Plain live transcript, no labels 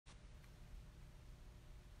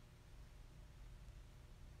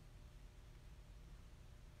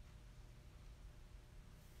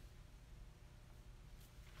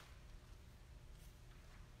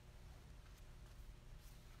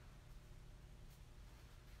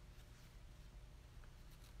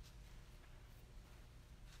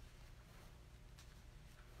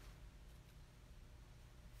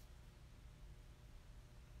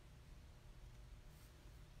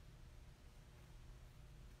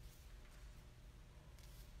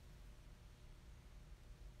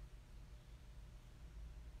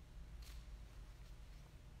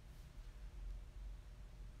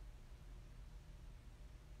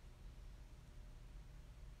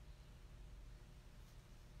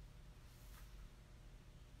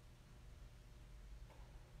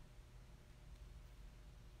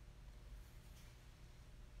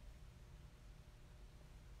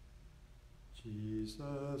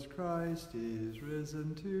Jesus Christ is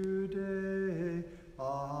risen today.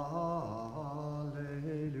 Alleluia.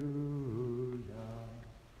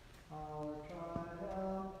 Our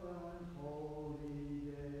triumphant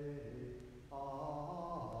holy day. Alleluia.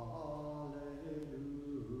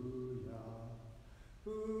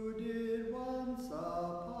 Who did once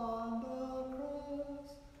upon the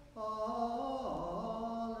cross, alleluia,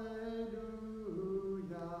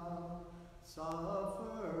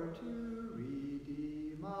 suffer to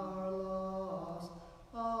redeem our loss,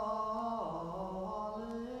 alleluia.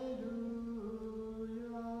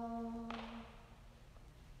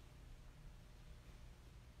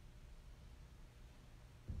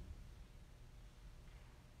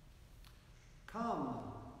 Come,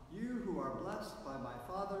 you who are blessed by my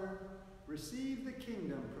Father, receive the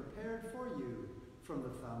kingdom prepared for you from the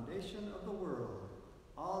foundation of the world.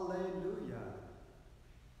 Alleluia.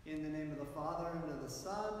 In the name of the Father, and of the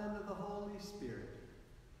Son, and of the Holy Spirit.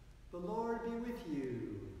 The Lord be with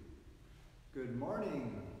you. Good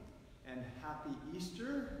morning, and happy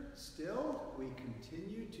Easter. Still, we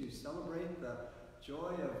continue to celebrate the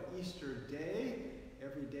joy of Easter Day.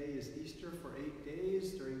 Every day is Easter for 8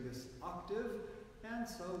 days during this octave. And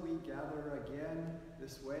so we gather again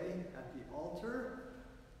this way at the altar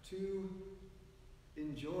to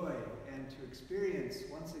enjoy and to experience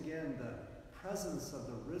once again the presence of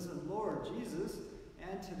the risen Lord Jesus.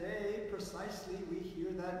 And today, precisely, we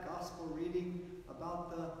hear that gospel reading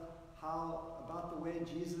about the way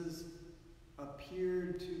Jesus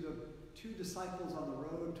appeared to the two disciples on the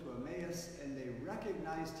road to Emmaus, and they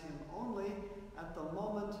recognized him only at the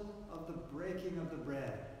moment of the breaking of the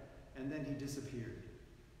bread. And then he disappeared.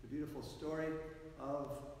 The beautiful story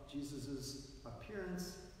of Jesus'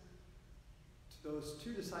 appearance to those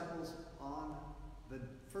two disciples on the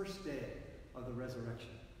first day of the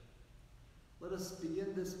resurrection. Let us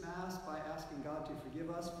begin this Mass by asking God to forgive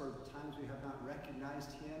us for times we have not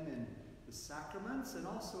recognized him in the sacraments and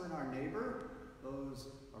also in our neighbor, those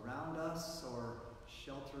around us or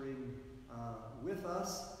sheltering with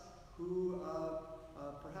us who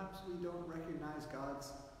perhaps we don't recognize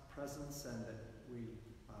God's presence and that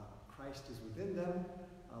Christ is within them.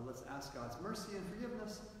 Let's ask God's mercy and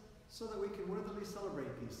forgiveness so that we can worthily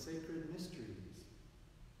celebrate these sacred mysteries.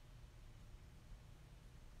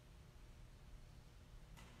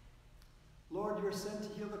 Lord, you are sent to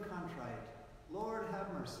heal the contrite. Lord,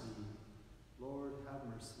 have mercy. Lord, have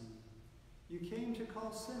mercy. You came to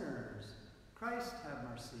call sinners. Christ, have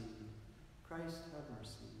mercy. Christ, have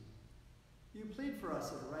mercy. You plead for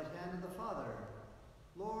us at the right hand of the Father.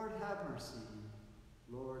 Lord, have mercy.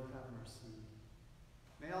 Lord, have mercy.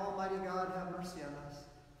 May Almighty God have mercy on us,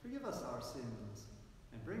 forgive us our sins,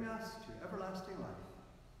 and bring us to everlasting life.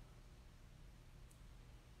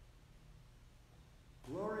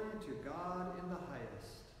 Glory to God in the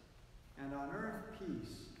highest, and on earth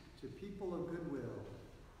peace to people of good will.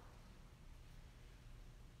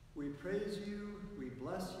 We praise you, we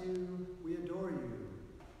bless you, we adore you,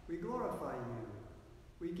 we glorify you.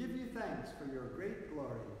 We give you thanks for your great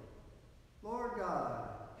glory. Lord God,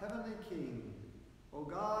 heavenly King, O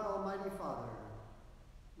God, Almighty Father,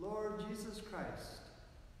 Lord Jesus Christ,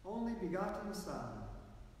 only begotten Son,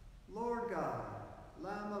 Lord God,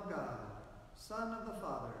 Lamb of God, Son of the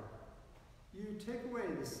Father, you take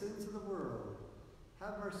away the sins of the world.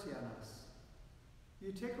 Have mercy on us.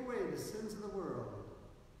 You take away the sins of the world.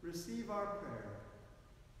 Receive our prayer.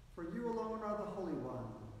 For you alone are the Holy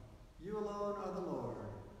One. You alone are the Lord.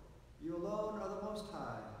 You alone are the Most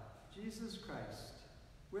High, Jesus Christ,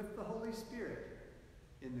 with the Holy Spirit,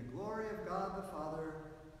 in the glory of God the Father.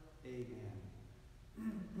 Amen.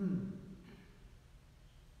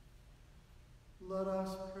 Let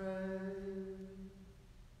us pray.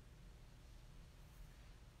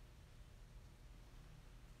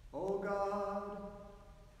 O God,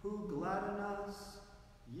 who gladden us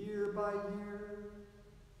year by year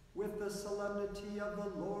with the solemnity of the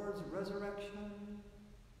Lord's resurrection,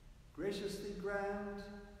 graciously grant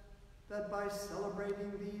that by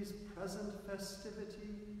celebrating these present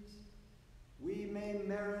festivities, we may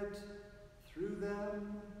merit through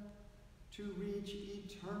them to reach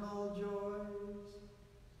eternal joys.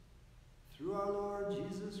 Through our Lord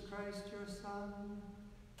Jesus Christ, your Son,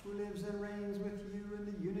 who lives and reigns with you in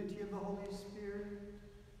the unity of the Holy Spirit,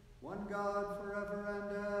 one God forever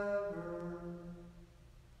and ever.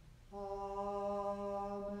 Amen.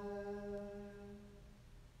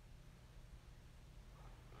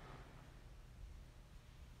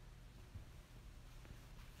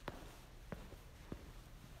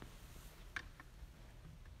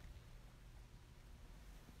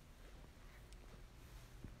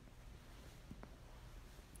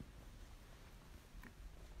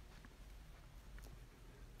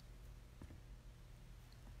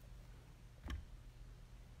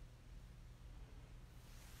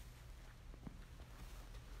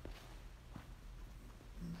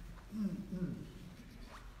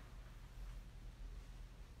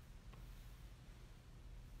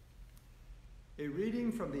 A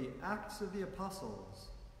reading from the Acts of the Apostles.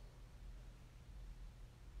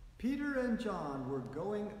 Peter and John were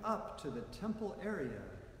going up to the temple area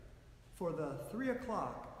for the 3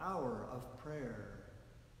 o'clock hour of prayer.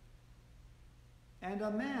 And a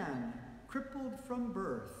man, crippled from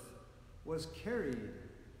birth, was carried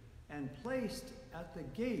and placed at the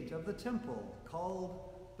gate of the temple called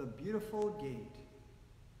the Beautiful Gate.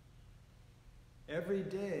 Every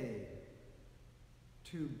day,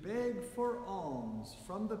 to beg for alms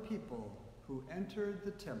from the people who entered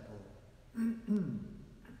the temple.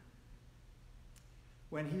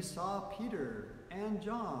 When he saw Peter and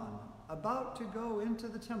John about to go into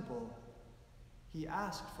the temple, he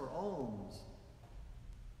asked for alms.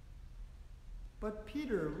 But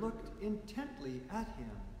Peter looked intently at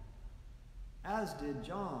him, as did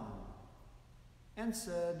John, and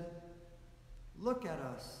said, "Look at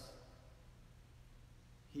us."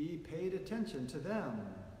 He paid attention to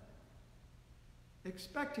them,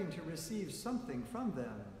 expecting to receive something from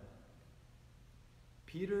them.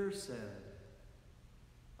 Peter said,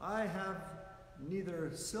 "I have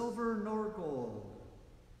neither silver nor gold,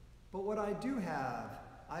 but what I do have,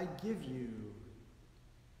 I give you.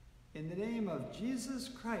 In the name of Jesus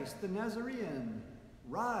Christ the Nazarene,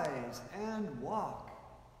 rise and walk."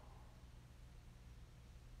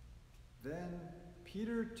 Then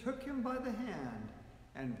Peter took him by the hand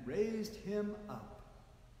and raised him up.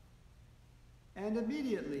 And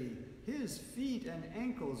immediately his feet and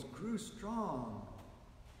ankles grew strong.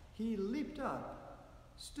 He leaped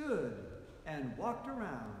up, stood, and walked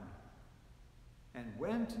around, and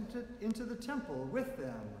went into the temple with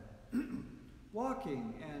them,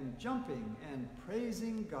 walking and jumping and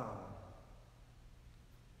praising God.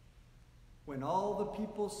 When all the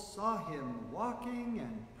people saw him walking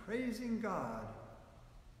and praising God,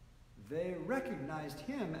 they recognized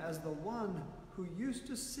him as the one who used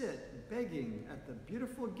to sit begging at the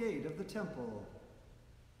beautiful gate of the temple.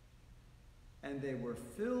 And they were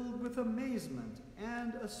filled with amazement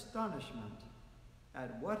and astonishment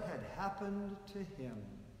at what had happened to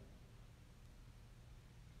him.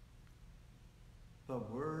 The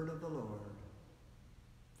word of the Lord.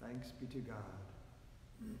 Thanks be to God.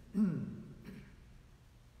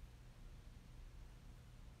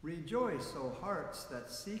 Rejoice, O hearts that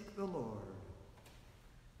seek the Lord.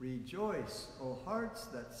 Rejoice, O hearts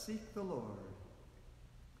that seek the Lord.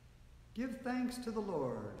 Give thanks to the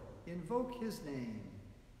Lord, invoke his name,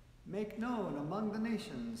 make known among the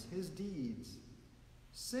nations his deeds.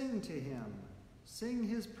 Sing to him, sing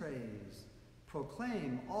his praise,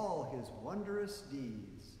 proclaim all his wondrous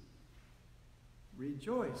deeds.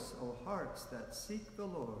 Rejoice, O hearts that seek the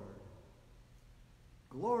Lord.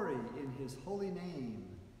 Glory in his holy name.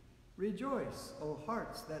 Rejoice, O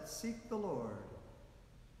hearts that seek the Lord.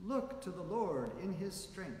 Look to the Lord in his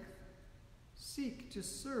strength. Seek to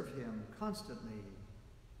serve him constantly.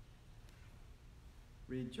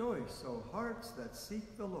 Rejoice, O hearts that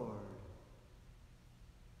seek the Lord.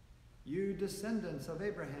 You descendants of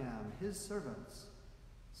Abraham, his servants,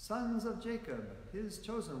 sons of Jacob, his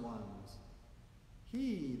chosen ones.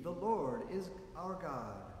 He, the Lord, is our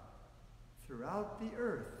God. Throughout the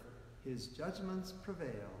earth, his judgments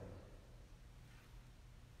prevail.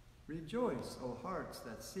 Rejoice, O hearts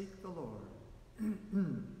that seek the Lord.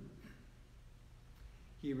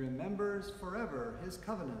 He remembers forever his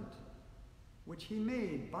covenant, which he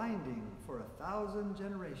made binding for 1,000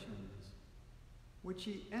 generations, which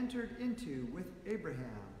he entered into with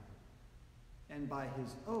Abraham, and by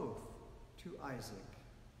his oath to Isaac.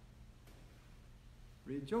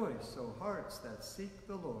 Rejoice, O hearts that seek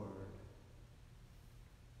the Lord.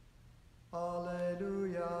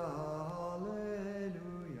 Alleluia, alleluia,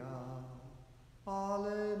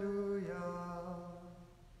 alleluia.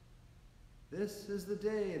 This is the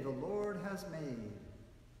day the Lord has made.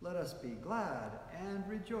 Let us be glad and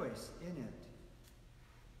rejoice in it.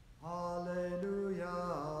 Alleluia,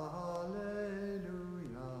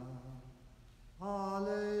 alleluia,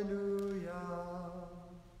 alleluia.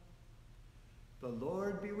 The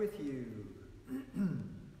Lord be with you.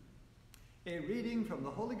 A reading from the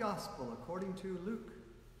Holy Gospel according to Luke.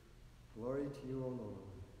 Glory to you, O Lord.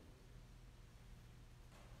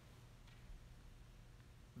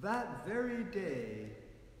 That very day,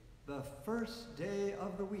 the first day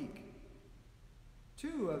of the week,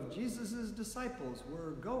 2 of Jesus' disciples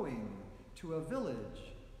were going to a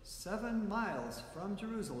village 7 miles from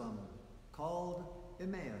Jerusalem called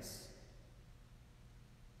Emmaus.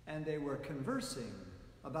 And they were conversing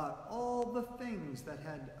about all the things that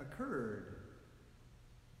had occurred.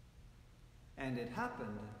 And it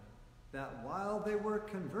happened that while they were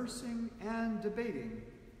conversing and debating,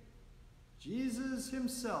 Jesus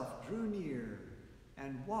himself drew near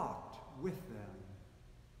and walked with them.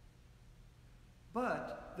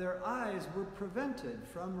 But their eyes were prevented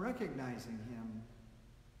from recognizing him.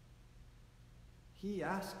 He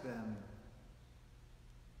asked them,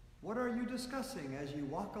 "What are you discussing as you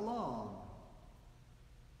walk along?"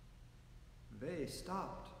 They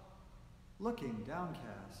stopped, looking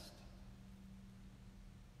downcast.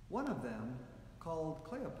 One of them, called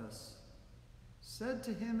Cleopas, said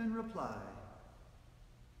to him in reply,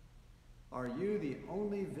 "Are you the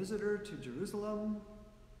only visitor to Jerusalem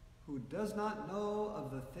who does not know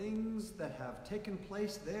of the things that have taken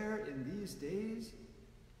place there in these days?"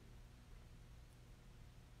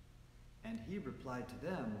 And he replied to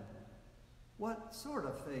them, "What sort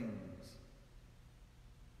of things?"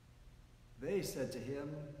 They said to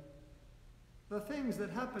him, "The things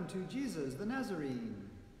that happened to Jesus the Nazarene,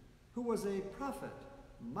 who was a prophet,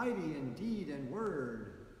 mighty in deed and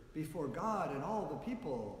word, before God and all the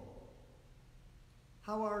people.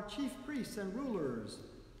 How our chief priests and rulers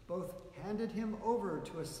both handed him over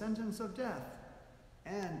to a sentence of death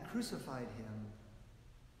and crucified him.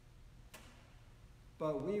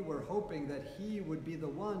 But we were hoping that he would be the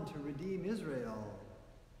one to redeem Israel.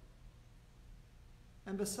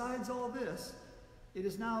 And besides all this, it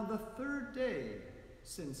is now the third day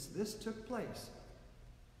since this took place.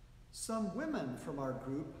 Some women from our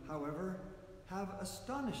group, however, have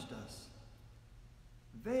astonished us.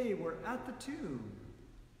 They were at the tomb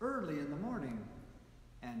early in the morning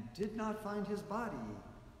and did not find his body.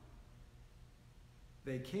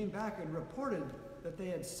 They came back and reported that they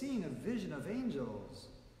had seen a vision of angels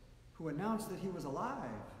who announced that he was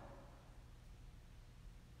alive.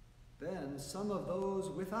 Then some of those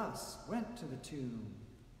with us went to the tomb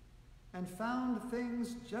and found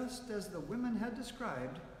things just as the women had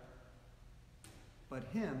described, but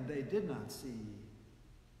him they did not see."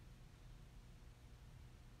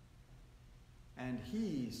 And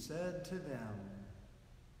he said to them,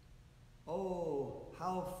 "Oh,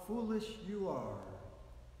 how foolish you are!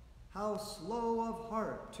 How slow of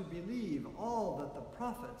heart to believe all that the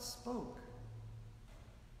prophets spoke!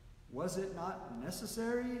 Was it not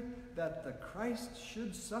necessary that the Christ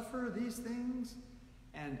should suffer these things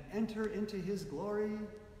and enter into his glory?"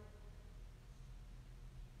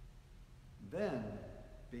 Then,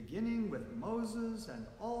 beginning with Moses and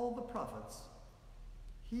all the prophets,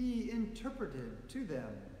 he interpreted to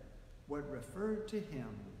them what referred to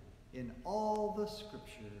him in all the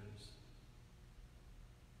scriptures.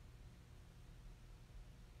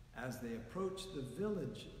 As they approached the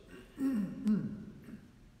village,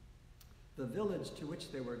 the village to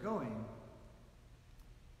which they were going,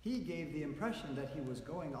 he gave the impression that he was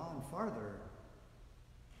going on farther.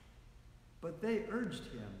 But they urged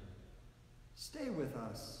him, "Stay with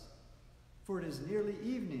us, for it is nearly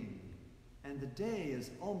evening, and the day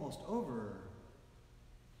is almost over."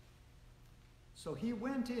 So he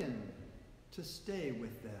went in to stay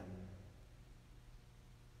with them.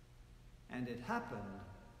 And it happened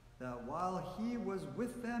that while he was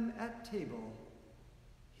with them at table,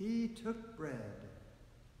 he took bread,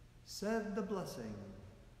 said the blessing,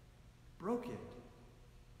 broke it,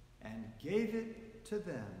 and gave it to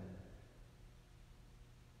them.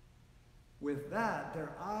 With that,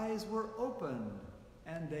 their eyes were opened,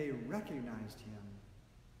 and they recognized him.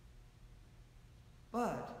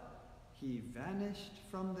 But he vanished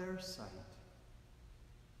from their sight.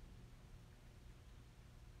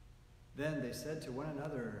 Then they said to one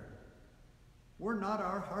another, "Were not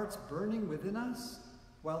our hearts burning within us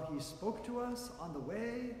while he spoke to us on the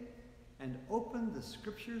way and opened the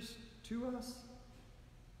scriptures to us?"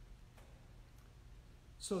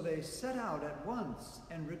 So they set out at once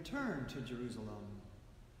and returned to Jerusalem,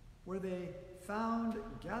 where they found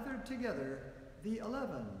gathered together the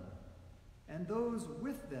 11 and those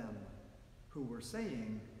with them who were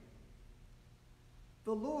saying,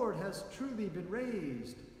 "The Lord has truly been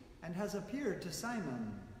raised and has appeared to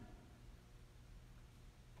Simon."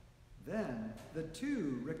 Then the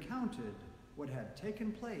two recounted what had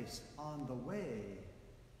taken place on the way,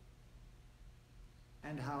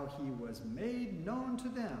 and how he was made known to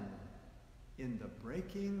them in the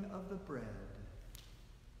breaking of the bread.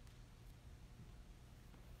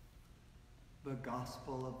 The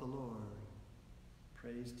Gospel of the Lord.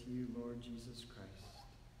 Praise to you, Lord Jesus Christ.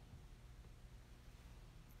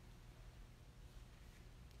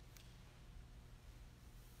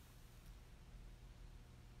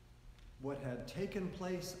 What had taken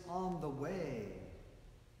place on the way.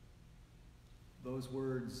 Those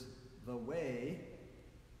words, "the way,"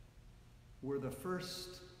 were the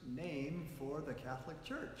first name for the Catholic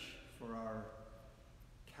Church, for our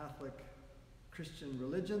Catholic Christian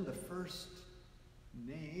religion. The first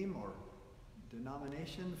name or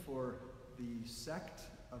denomination for the sect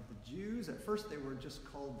of the Jews. At first they were just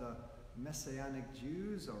called the Messianic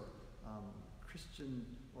Jews, or Christian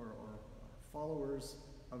or followers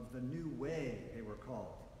of the New Way, they were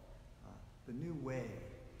called. The New Way.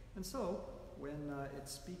 And so when it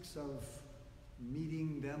speaks of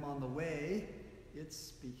meeting them on the way, it's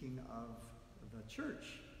speaking of the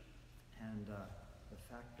church and the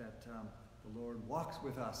fact that the Lord walks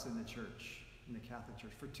with us in the church, in the Catholic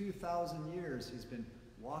Church. For 2,000 years he's been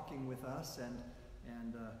walking with us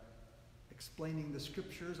and explaining the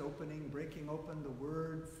scriptures, breaking open the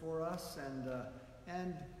word for us,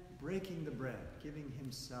 and breaking the bread, giving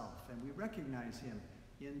himself. And we recognize him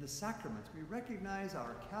in the sacraments. We recognize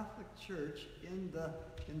our Catholic Church in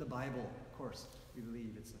the Bible. Of course, we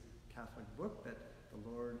believe it's a Catholic book, that the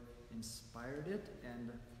Lord inspired it,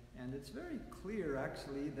 and it's very clear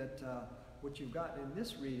actually that what you've got in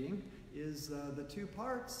this reading is the two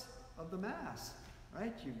parts of the Mass,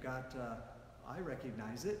 right? You've got, I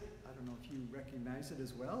recognize it, I don't know if you recognize it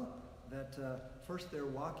as well, that first they're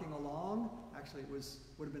walking along. Actually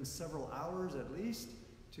would have been several hours at least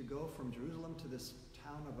to go from Jerusalem to this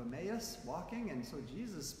town of Emmaus, walking, and so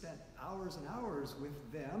Jesus spent hours and hours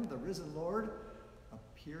with them, the risen Lord,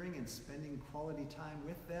 appearing and spending quality time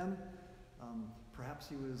with them. Perhaps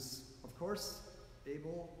he was, of course,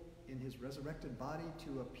 able in his resurrected body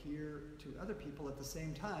to appear to other people at the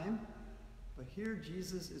same time, but here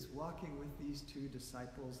Jesus is walking with these two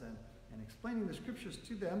disciples and explaining the scriptures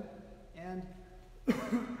to them, and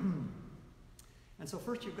and so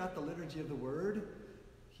first you've got the liturgy of the word.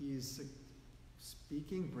 He's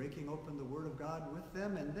speaking, breaking open the word of God with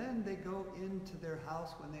them, and then they go into their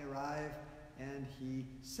house when they arrive, and he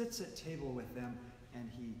sits at table with them, and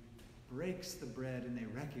he breaks the bread, and they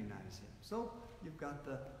recognize him. So you've got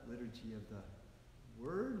the liturgy of the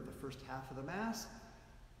word, the first half of the Mass.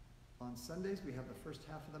 On Sundays we have the first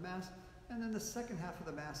half of the Mass, and then the second half of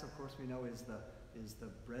the Mass, of course, we know is the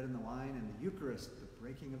bread and the wine and the Eucharist, the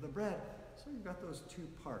breaking of the bread. So you've got those two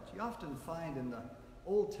parts. You often find in the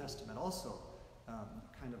Old Testament also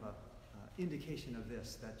kind of a indication of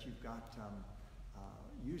this, that you've got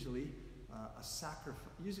usually a sacrifice.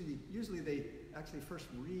 Usually they actually first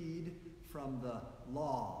read from the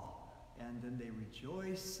law, and then they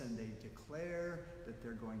rejoice and they declare that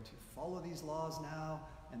they're going to follow these laws now,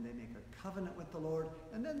 and they make a covenant with the Lord,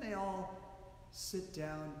 and then they all sit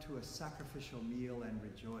down to a sacrificial meal and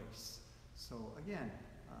rejoice. So again,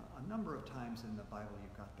 a number of times in the Bible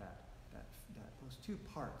you've got those two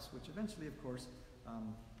parts, which eventually, of course,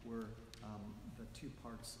 were the two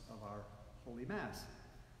parts of our Holy Mass.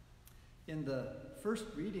 In the first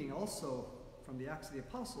reading, also from the Acts of the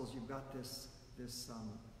Apostles, you've got this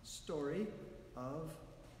story of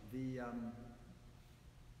the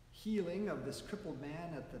healing of this crippled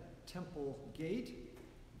man at the temple gate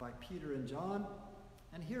by Peter and John.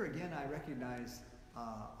 And here again, I recognize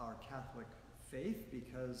our Catholic faith,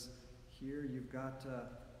 because here you've got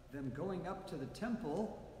them going up to the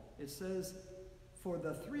temple. It says, for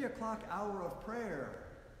the 3 o'clock hour of prayer.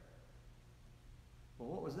 Well,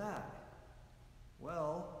 what was that?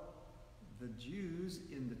 Well, the Jews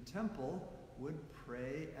in the temple would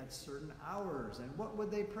pray at certain hours. And what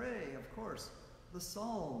would they pray? Of course, the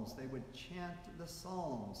Psalms. They would chant the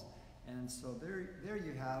Psalms. And so there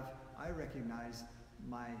you have, I recognize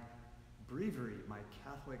my breviary, my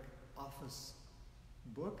Catholic office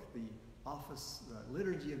book, the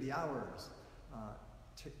Liturgy of the Hours.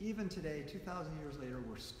 Even today, 2,000 years later,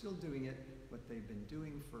 we're still doing it, what they've been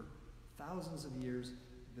doing for thousands of years,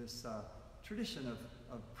 this tradition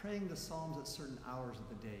of praying the Psalms at certain hours of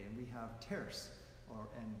the day. And we have terce,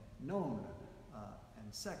 and none,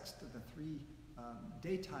 and sext, the three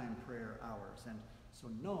daytime prayer hours. And so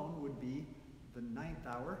none would be the 9th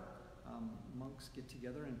hour. Monks get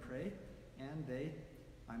together and pray, and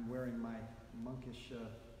I'm wearing my monkish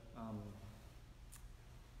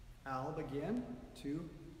alb again to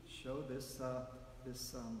show this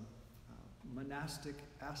monastic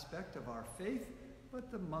aspect of our faith,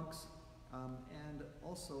 but the monks and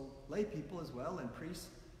also lay people as well, and priests,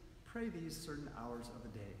 pray these certain hours of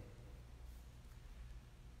the day.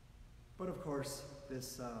 But of course,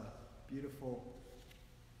 this beautiful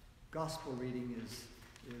gospel reading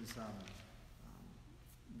is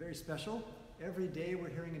very special. Every day we're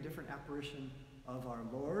hearing a different apparition of our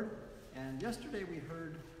Lord, and yesterday we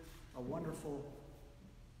heard a wonderful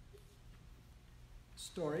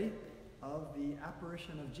story of the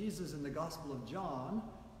apparition of Jesus in the Gospel of John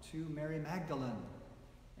to Mary Magdalene.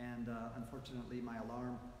 And unfortunately my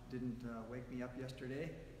alarm didn't wake me up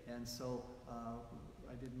yesterday, and so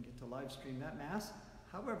I didn't get to live stream that Mass.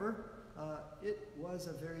 However, it was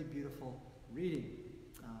a very beautiful reading.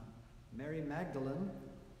 Mary Magdalene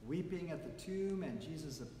weeping at the tomb and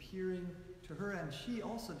Jesus appearing to her, and she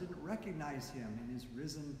also didn't recognize him in his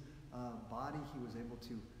risen body. He was able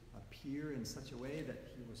to appear in such a way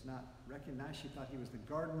that he was not recognized. She thought he was the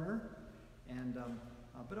gardener. And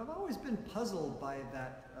but I've always been puzzled by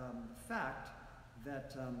that fact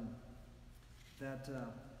that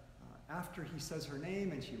after he says her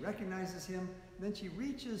name and she recognizes him, then she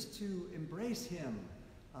reaches to embrace him.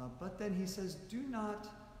 But then he says, "Do not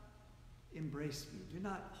embrace me. Do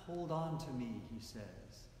not hold on to me," he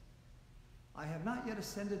says. "I have not yet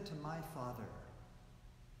ascended to my Father."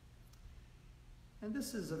 And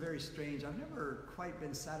this is a very strange, I've never quite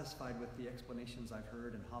been satisfied with the explanations I've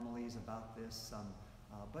heard in homilies about this.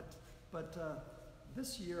 But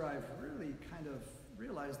this year I've really kind of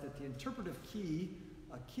realized that the interpretive key,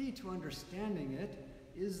 a key to understanding it,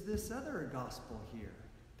 is this other gospel here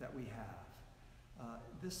that we have.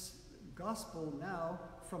 This gospel now,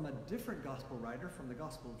 from a different gospel writer, from the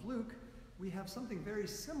Gospel of Luke, we have something very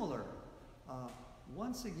similar.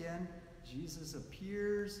 Once again, Jesus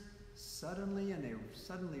appears suddenly, and they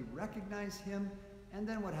suddenly recognize him, and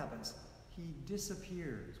then what happens? He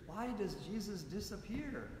disappears. Why does Jesus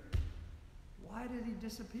disappear? Why did he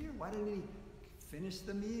disappear? Why didn't he finish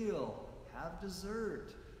the meal, have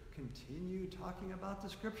dessert, continue talking about the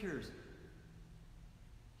scriptures?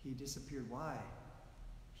 He disappeared. Why?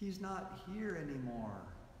 He's not here anymore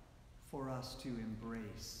for us to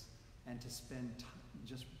embrace and to spend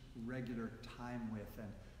just regular time with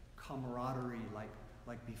and camaraderie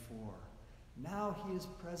like before. Now he is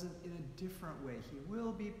present in a different way. He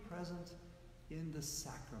will be present in the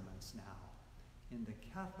sacraments now. In the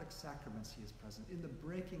Catholic sacraments he is present. In the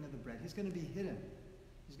breaking of the bread. He's going to be hidden.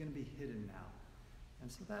 He's going to be hidden now.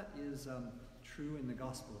 And so that is true in the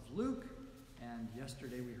Gospel of Luke. And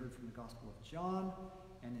yesterday we heard from the Gospel of John.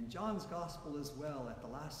 And in John's Gospel as well, at the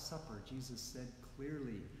Last Supper, Jesus said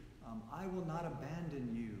clearly, "I will not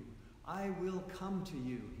abandon you. I will come to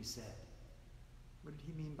you," he said. What did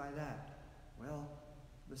he mean by that? Well,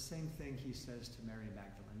 the same thing he says to Mary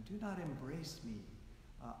Magdalene. "Do not embrace me.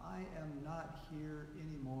 I am not here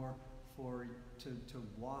anymore to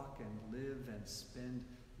walk and live and spend,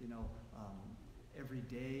 every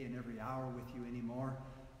day and every hour with you anymore.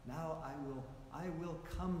 Now I will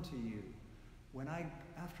come to you.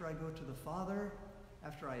 After I go to the Father,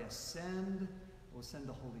 after I ascend, will send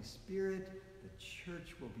the Holy Spirit, the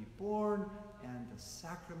church will be born, and the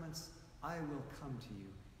sacraments, I will come to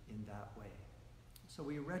you in that way." So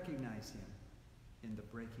we recognize him in the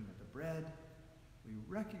breaking of the bread, we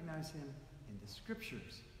recognize him in the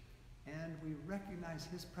scriptures, and we recognize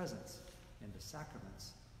his presence in the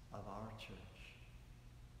sacraments of our church.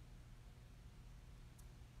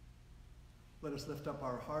 Let us lift up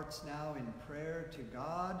our hearts now in prayer to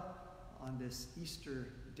God on this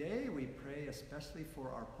Easter day. We pray especially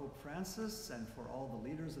for our Pope Francis and for all the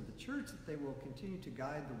leaders of the church, that they will continue to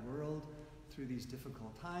guide the world through these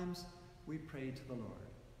difficult times. We pray to the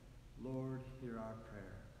Lord. Lord, hear our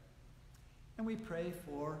prayer. And we pray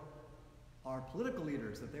for our political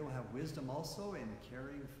leaders, that they will have wisdom also in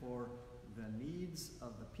caring for the needs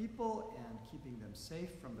of the people and keeping them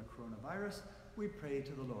safe from the coronavirus. We pray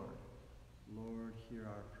to the Lord. Lord, hear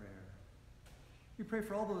our prayer. We pray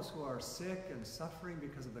for all those who are sick and suffering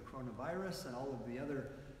because of the coronavirus and all of the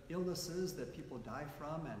other illnesses that people die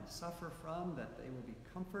from and suffer from, that they will be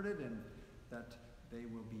comforted and that they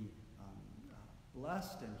will be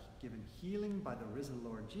blessed and given healing by the risen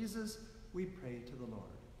Lord Jesus. We pray to the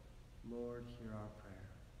Lord. Lord, hear our prayer.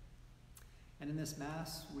 And in this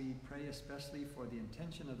Mass, we pray especially for the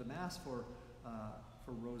intention of the Mass for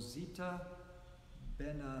Rosita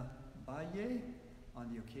Benabaye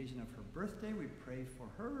on the occasion of her birthday. We pray for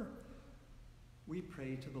her. We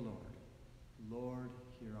pray to the Lord. Lord,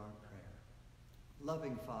 hear our prayer.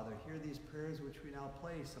 Loving Father, hear these prayers which we now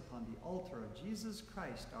place upon the altar of Jesus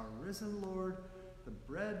Christ, our risen Lord, the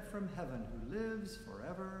bread from heaven, who lives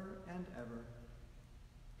forever and ever.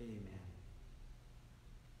 Amen.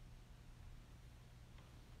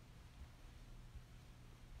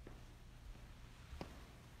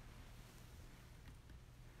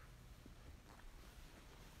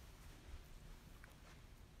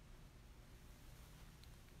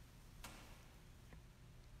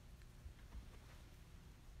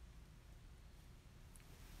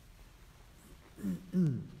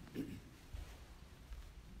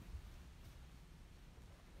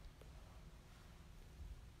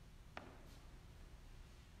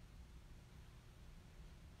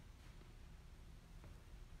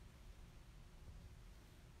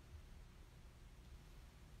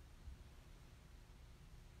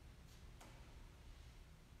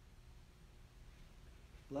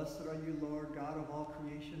 Blessed are you, Lord, God of all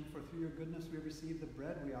creation, for through your goodness we have received the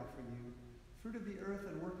bread we offer you. Fruit of the earth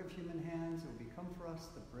and work of human hands, it will become for us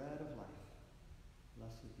the bread of life.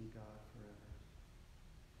 Blessed be God forever.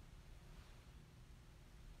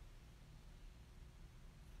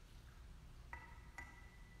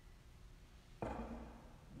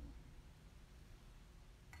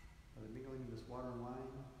 By the mingling of this water and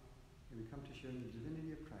wine, may we come to share in the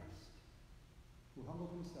divinity of Christ, who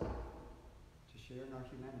humbled himself to share in our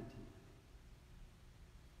humanity.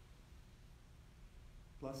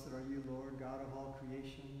 Blessed are you, Lord, God of all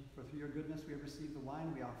creation, for through your goodness we have received the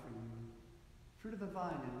wine we offer you. Fruit of the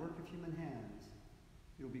vine and work of human hands,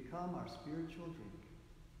 it will become our spiritual drink.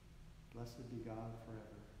 Blessed be God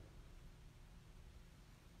forever.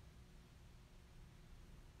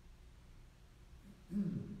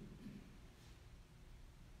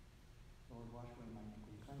 Lord, wash away my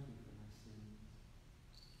iniquity, cleanse me from my sins.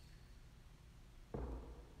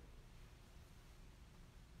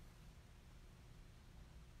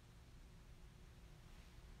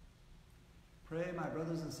 Pray, my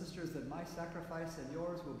brothers and sisters, that my sacrifice and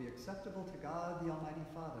yours will be acceptable to God, the Almighty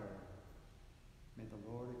Father. May the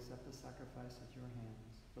Lord accept the sacrifice at your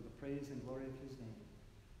hands for the praise and glory of his name,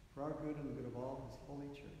 for our good and the good of all his holy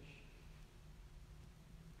church.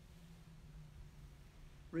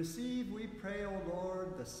 Receive, we pray, O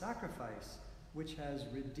Lord, the sacrifice which has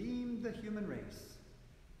redeemed the human race,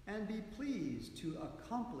 and be pleased to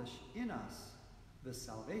accomplish in us the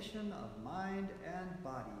salvation of mind and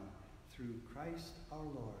body, through Christ our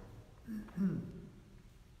Lord.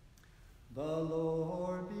 The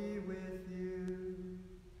Lord be with you,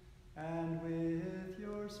 and with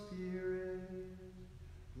your spirit.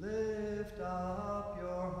 Lift up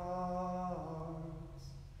your hearts.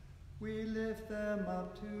 We lift them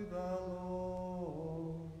up to the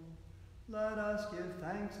Lord. Let us give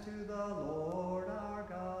thanks to the Lord our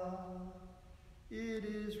God. It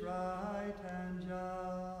is right and just.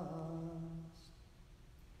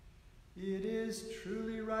 It is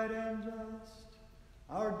truly right and just,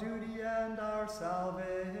 our duty and our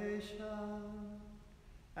salvation,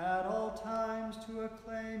 at all times to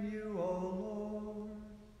acclaim you, O Lord.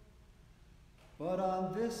 But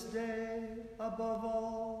on this day, above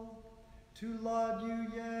all, to laud you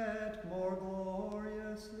yet more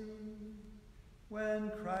gloriously,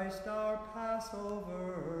 when Christ our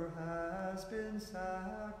Passover has been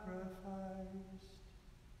sacrificed.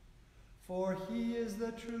 For he is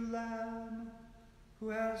the true Lamb, who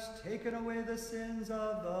has taken away the sins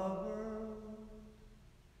of the world.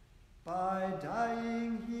 By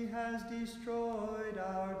dying he has destroyed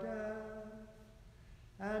our death,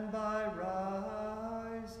 and by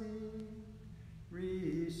rising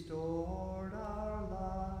restored our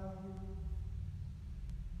life.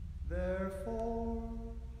 Therefore,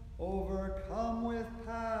 overcome with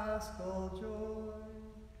paschal joy,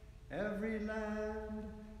 every land,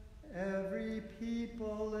 every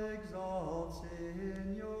people exalts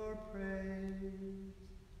in your praise,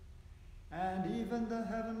 and even the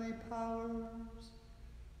heavenly powers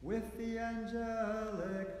with the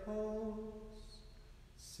angelic hosts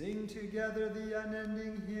sing together the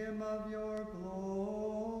unending hymn of your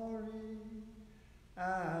glory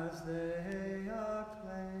as they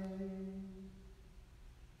acclaim.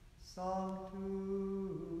 Sanctus,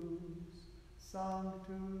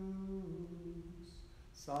 Sanctus,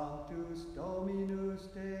 Sanctus Dominus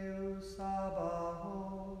Deus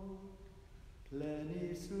Sabaoth,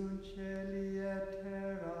 plenis sunt caeli et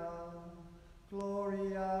terra,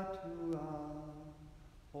 gloria tua,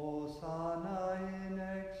 Hosanna in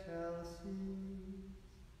excelsis,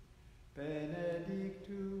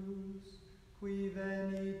 benedictus qui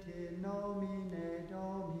venit in nomine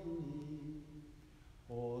Domini,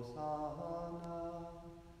 Hosanna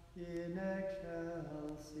in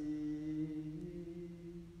excelsis.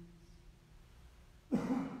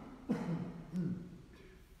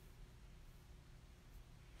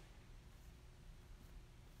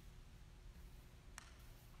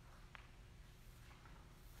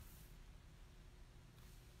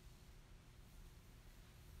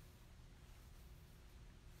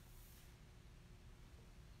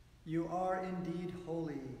 You are indeed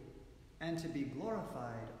holy, and to be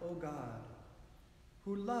glorified, O God,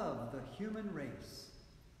 who love the human race,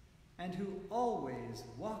 and who always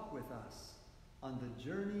walk with us on the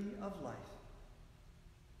journey of life.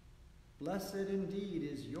 Blessed indeed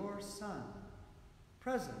is your Son,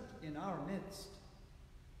 present in our midst,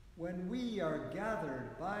 when we are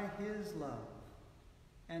gathered by his love,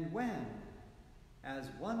 and when, as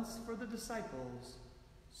once for the disciples,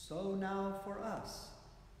 so now for us,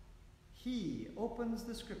 he opens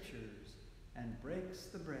the scriptures and breaks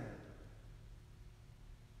the bread.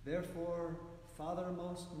 Therefore, Father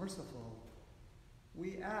most merciful,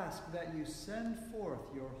 we ask that you send forth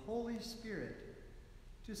your Holy Spirit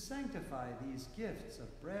to sanctify these gifts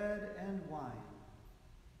of bread and wine,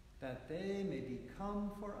 that they may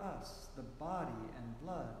become for us the body and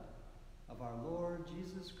blood of our Lord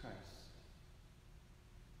Jesus Christ.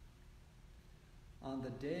 On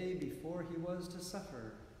the day before he was to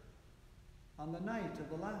suffer, on the night of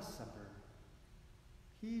the Last Supper,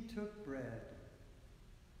 he took bread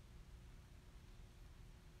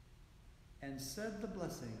and said the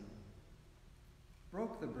blessing,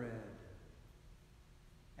 broke the bread,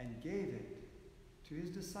 and gave it to his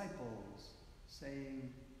disciples,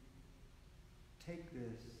 saying, "Take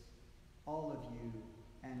this, all of you,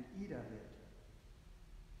 and eat of it,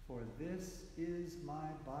 for this is my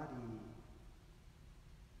body,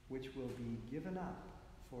 which will be given up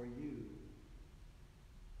for you."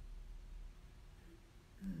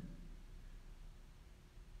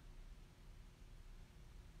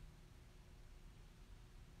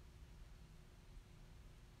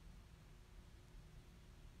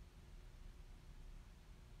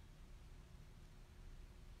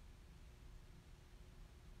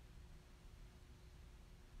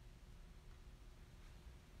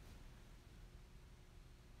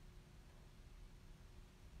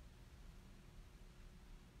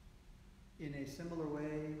 In a similar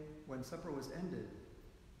way, when supper was ended,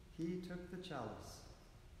 he took the chalice,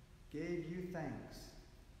 gave you thanks,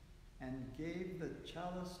 and gave the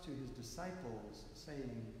chalice to his disciples,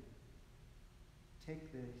 saying,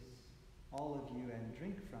 "Take this, all of you, and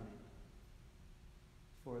drink from it,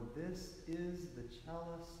 for this is the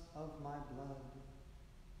chalice of my blood,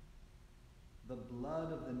 the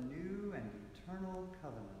blood of the new and eternal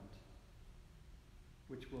covenant,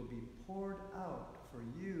 which will be poured out for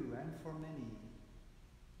you and for many,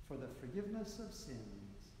 for the forgiveness of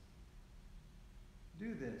sins.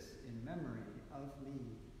 Do this in memory of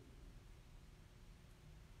me."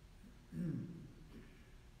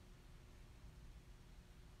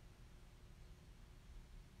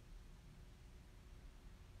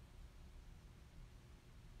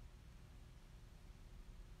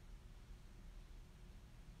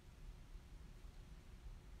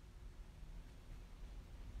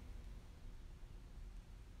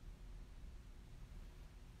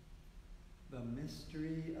 The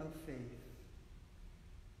mystery of faith.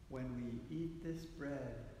 When we eat this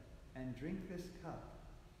bread and drink this cup,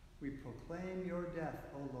 we proclaim your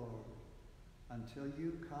death, O Lord, until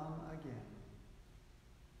you come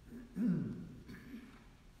again.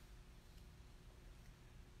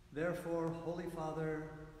 Therefore, Holy Father,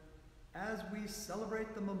 as we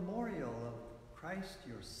celebrate the memorial of Christ,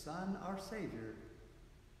 your Son, our Savior,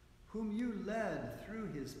 whom you led through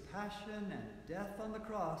his passion and death on the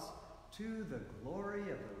cross to the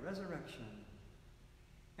glory of the resurrection,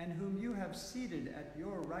 and whom you have seated at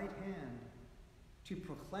your right hand to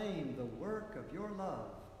proclaim the work of your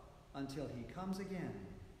love until he comes again.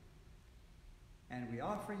 And we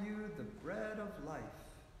offer you the bread of life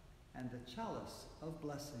and the chalice of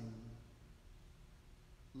blessing.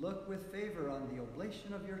 Look with favor on the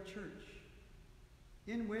oblation of your church,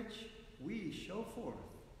 in which we show forth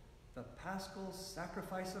the paschal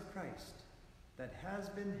sacrifice of Christ that has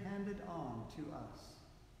been handed on to us.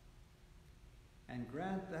 And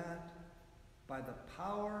grant that, by the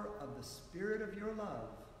power of the Spirit of your love,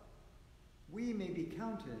 we may be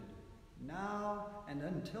counted, now and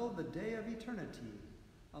until the day of eternity,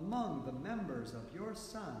 among the members of your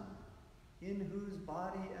Son, in whose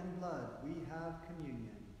body and blood we have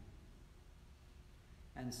communion.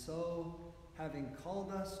 And so, having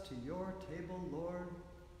called us to your table, Lord,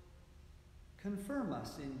 confirm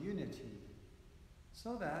us in unity,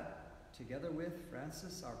 so that, together with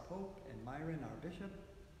Francis our Pope and Myron our Bishop,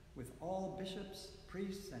 with all bishops,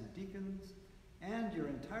 priests, and deacons, and your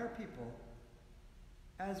entire people,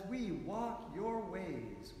 as we walk your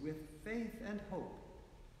ways with faith and hope,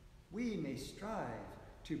 we may strive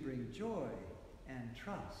to bring joy and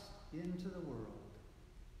trust into the world.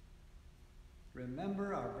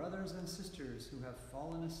 Remember our brothers and sisters who have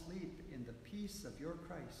fallen asleep in the peace of your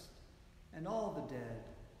Christ, and all the dead,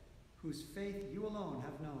 whose faith you alone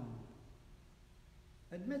have known.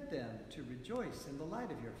 Admit them to rejoice in the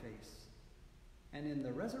light of your face, and in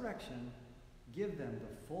the resurrection give them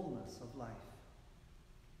the fullness of life.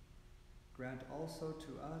 Grant also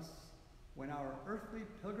to us, when our earthly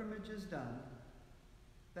pilgrimage is done,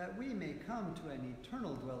 that we may come to an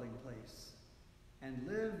eternal dwelling place and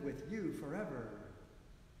live with you forever.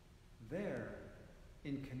 There,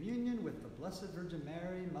 in communion with the Blessed Virgin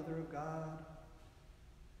Mary, Mother of God,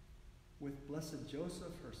 with Blessed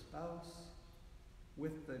Joseph, her spouse,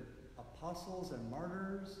 with the apostles and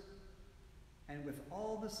martyrs, and with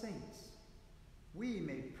all the saints, we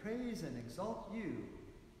may praise and exalt you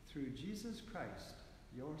through Jesus Christ,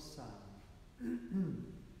 your Son.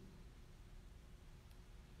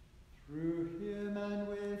 Through him and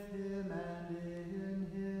with him and in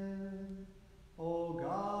him, O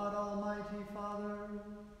God, Almighty Father,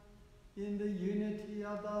 in the unity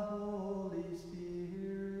of the Holy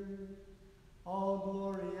Spirit, all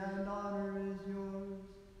glory and honor is yours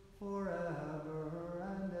forever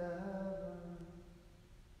and ever.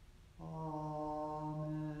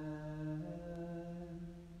 Amen.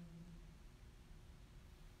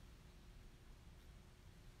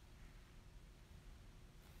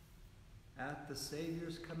 At the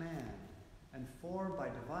Savior's command, and formed by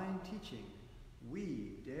divine teaching,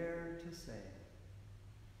 we dare to say,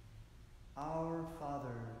 Our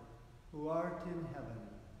Father, who art in heaven,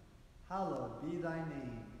 hallowed be thy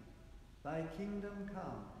name. Thy kingdom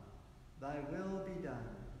come, thy will be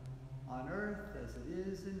done, on earth as it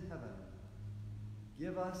is in heaven.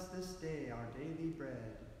 Give us this day our daily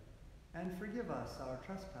bread, and forgive us our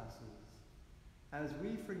trespasses, as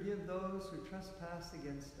we forgive those who trespass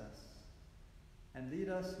against us. And lead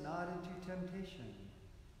us not into temptation,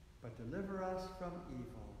 but deliver us from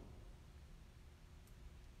evil.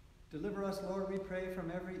 Deliver us, Lord, we pray,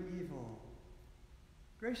 from every evil.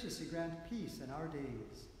 Graciously grant peace in our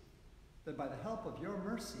days, that by the help of your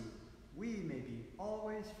mercy we may be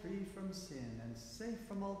always free from sin and safe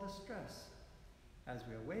from all distress, as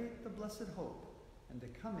we await the blessed hope and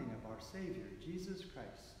the coming of our Savior, Jesus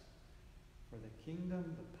Christ. For the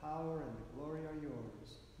kingdom, the power, and the glory are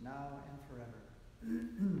yours, now and forever.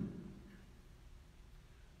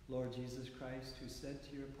 Lord Jesus Christ, who said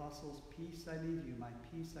to your apostles, Peace I leave you, my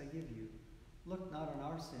peace I give you, look not on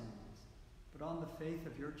our sins, but on the faith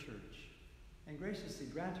of your church, and graciously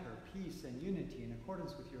grant her peace and unity in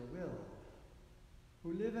accordance with your will,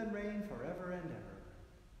 who live and reign forever and ever.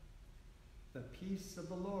 The peace of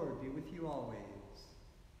the Lord be with you always.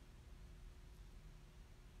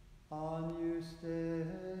 Agnus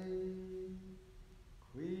Dei,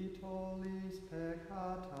 qui tollis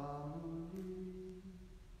peccata mundi,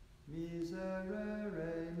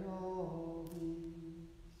 miserere nobis.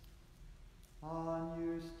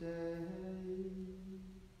 Agnus Dei,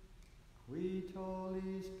 qui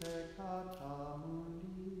tollis peccata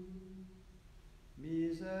mundi,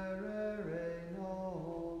 miserere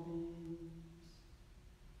nobis.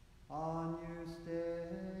 Agnus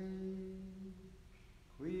Dei,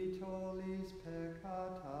 qui tollis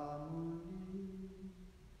peccata mundi,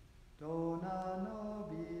 dona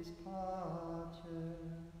nobis pacem.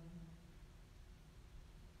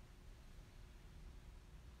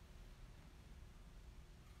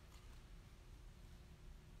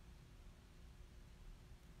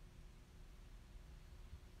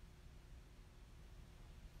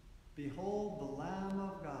 Behold the Lamb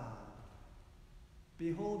of God.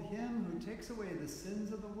 Behold him who takes away the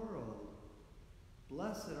sins of the world.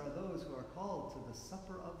 Blessed are those who are called to the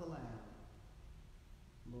supper of the Lamb.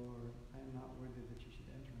 Lord, I am not worthy that you should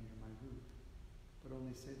enter under my roof, but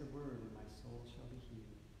only say the word, and my soul shall be healed.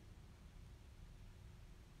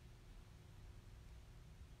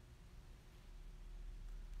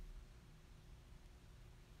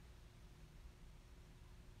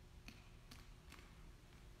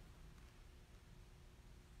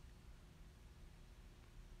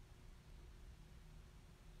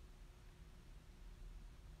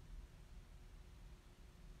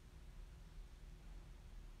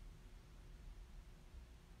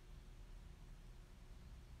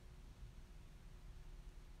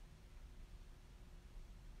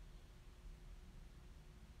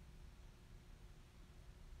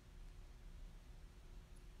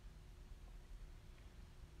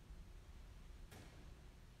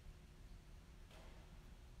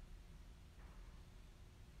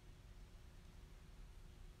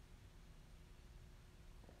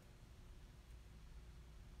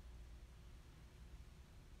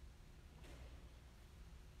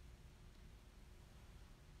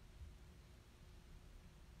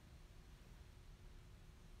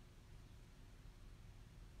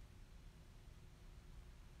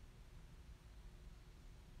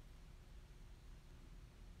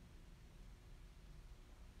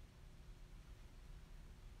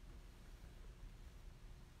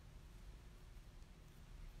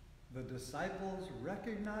 The disciples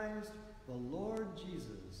recognized the Lord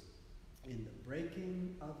Jesus in the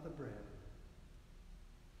breaking of the bread.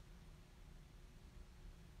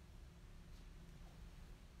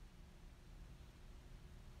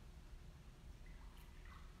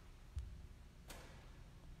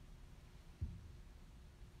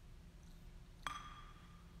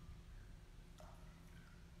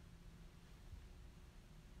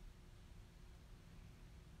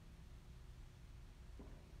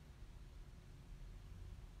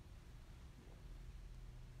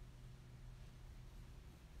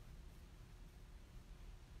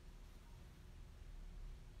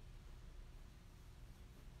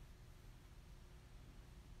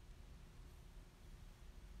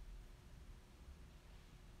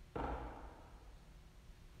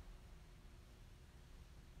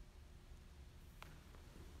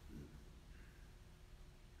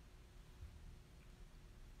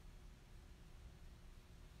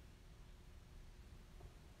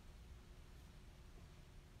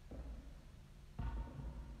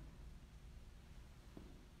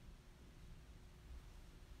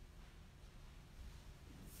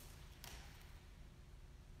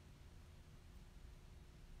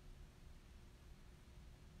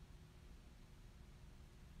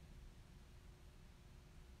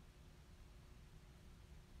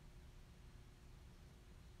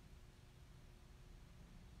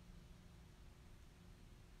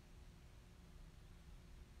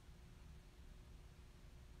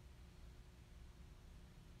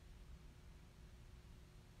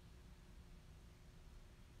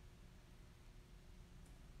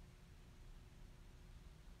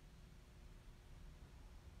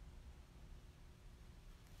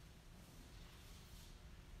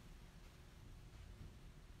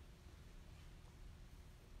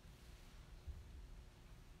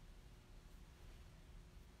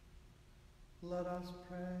 Let us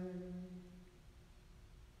pray.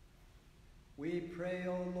 We pray,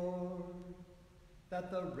 O Lord, that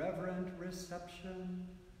the reverent reception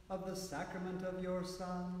of the sacrament of your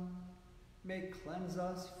Son may cleanse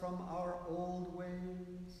us from our old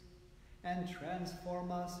ways and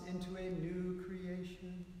transform us into a new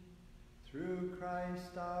creation through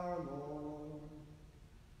Christ our Lord.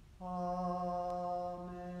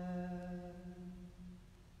 Amen.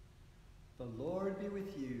 The Lord be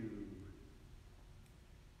with you.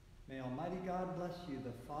 May Almighty God bless you,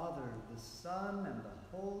 the Father, the Son, and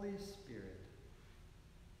the Holy Spirit.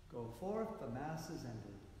 Go forth, the Mass is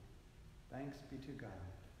ended. Thanks be to God.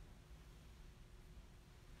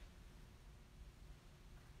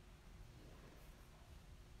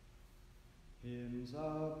 Hymns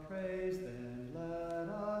of praise then let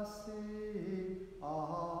us sing.